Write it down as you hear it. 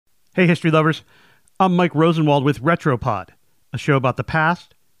Hey, history lovers. I'm Mike Rosenwald with Retropod, a show about the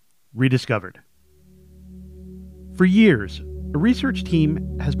past rediscovered. For years, a research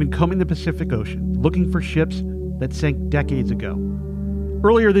team has been combing the Pacific Ocean looking for ships that sank decades ago.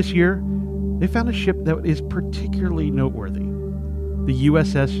 Earlier this year, they found a ship that is particularly noteworthy, the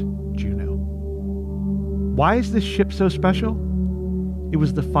USS Juneau. Why is this ship so special? It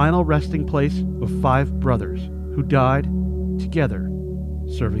was the final resting place of 5 brothers who died together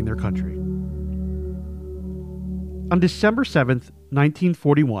serving their country. On December 7th,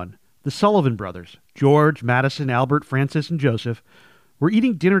 1941, the Sullivan brothers, George, Madison, Albert, Francis, and Joseph, were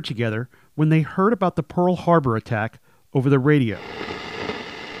eating dinner together when they heard about the Pearl Harbor attack over the radio.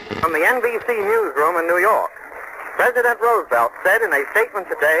 From the NBC newsroom in New York, President Roosevelt said in a statement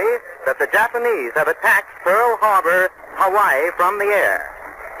today that the Japanese have attacked Pearl Harbor, Hawaii, from the air.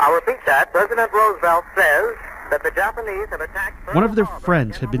 I'll repeat that. President Roosevelt says that the Japanese have attacked Pearl One of their Harbor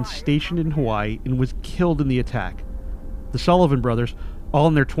friends in had been Hawaii. stationed in Hawaii and was killed in the attack. The Sullivan brothers, all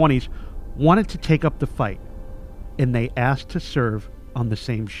in their 20s, wanted to take up the fight, and they asked to serve on the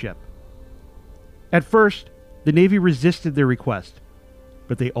same ship. At first, the Navy resisted their request,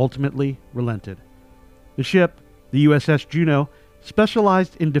 but they ultimately relented. The ship, the USS Juneau,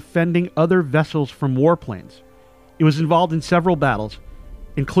 specialized in defending other vessels from warplanes. It was involved in several battles,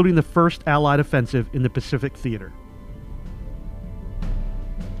 including the first Allied offensive in the Pacific Theater.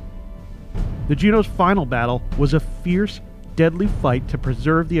 The Juneau's final battle was a fierce, deadly fight to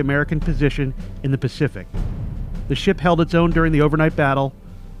preserve the American position in the Pacific. The ship held its own during the overnight battle,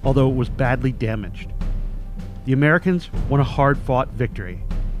 although it was badly damaged. The Americans won a hard-fought victory,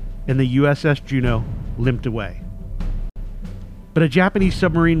 and the USS Juneau limped away. But a Japanese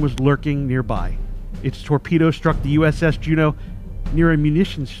submarine was lurking nearby. Its torpedo struck the USS Juneau near a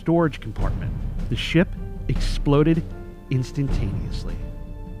munitions storage compartment. The ship exploded instantaneously.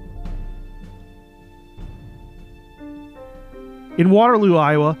 In Waterloo,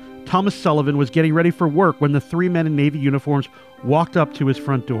 Iowa, Thomas Sullivan was getting ready for work when the 3 men in Navy uniforms walked up to his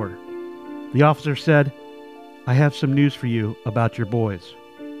front door. The officer said, "I have some news for you about your boys."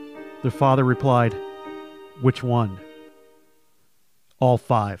 Their father replied, "Which one?" "All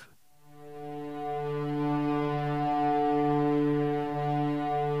 5.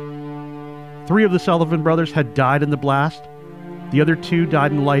 Three of the Sullivan brothers had died in the blast. The other 2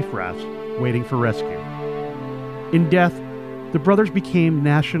 died in life rafts, waiting for rescue. In death, the brothers became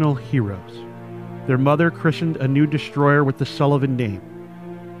national heroes. Their mother christened a new destroyer with the Sullivan name.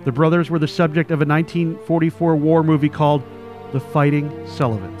 The brothers were the subject of a 1944 war movie called The Fighting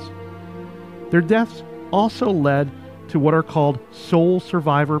Sullivans. Their deaths also led to what are called sole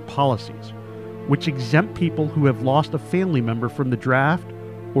survivor policies, which exempt people who have lost a family member from the draft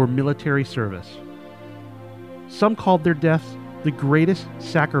or military service. Some called their deaths the greatest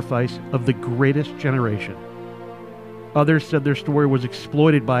sacrifice of the greatest generation. Others said their story was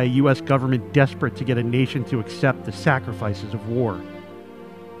exploited by a U.S. government desperate to get a nation to accept the sacrifices of war.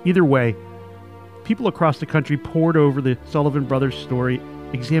 Either way, people across the country pored over the Sullivan brothers' story,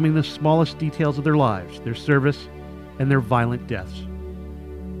 examining the smallest details of their lives, their service, and their violent deaths.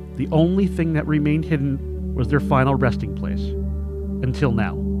 The only thing that remained hidden was their final resting place. Until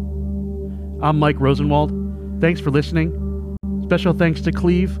now. I'm Mike Rosenwald. Thanks for listening. Special thanks to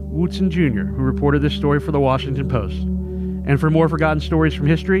Cleve Wootson Jr., who reported this story for the Washington Post. And for more forgotten stories from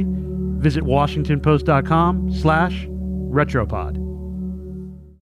history, visit WashingtonPost.com/Retropod.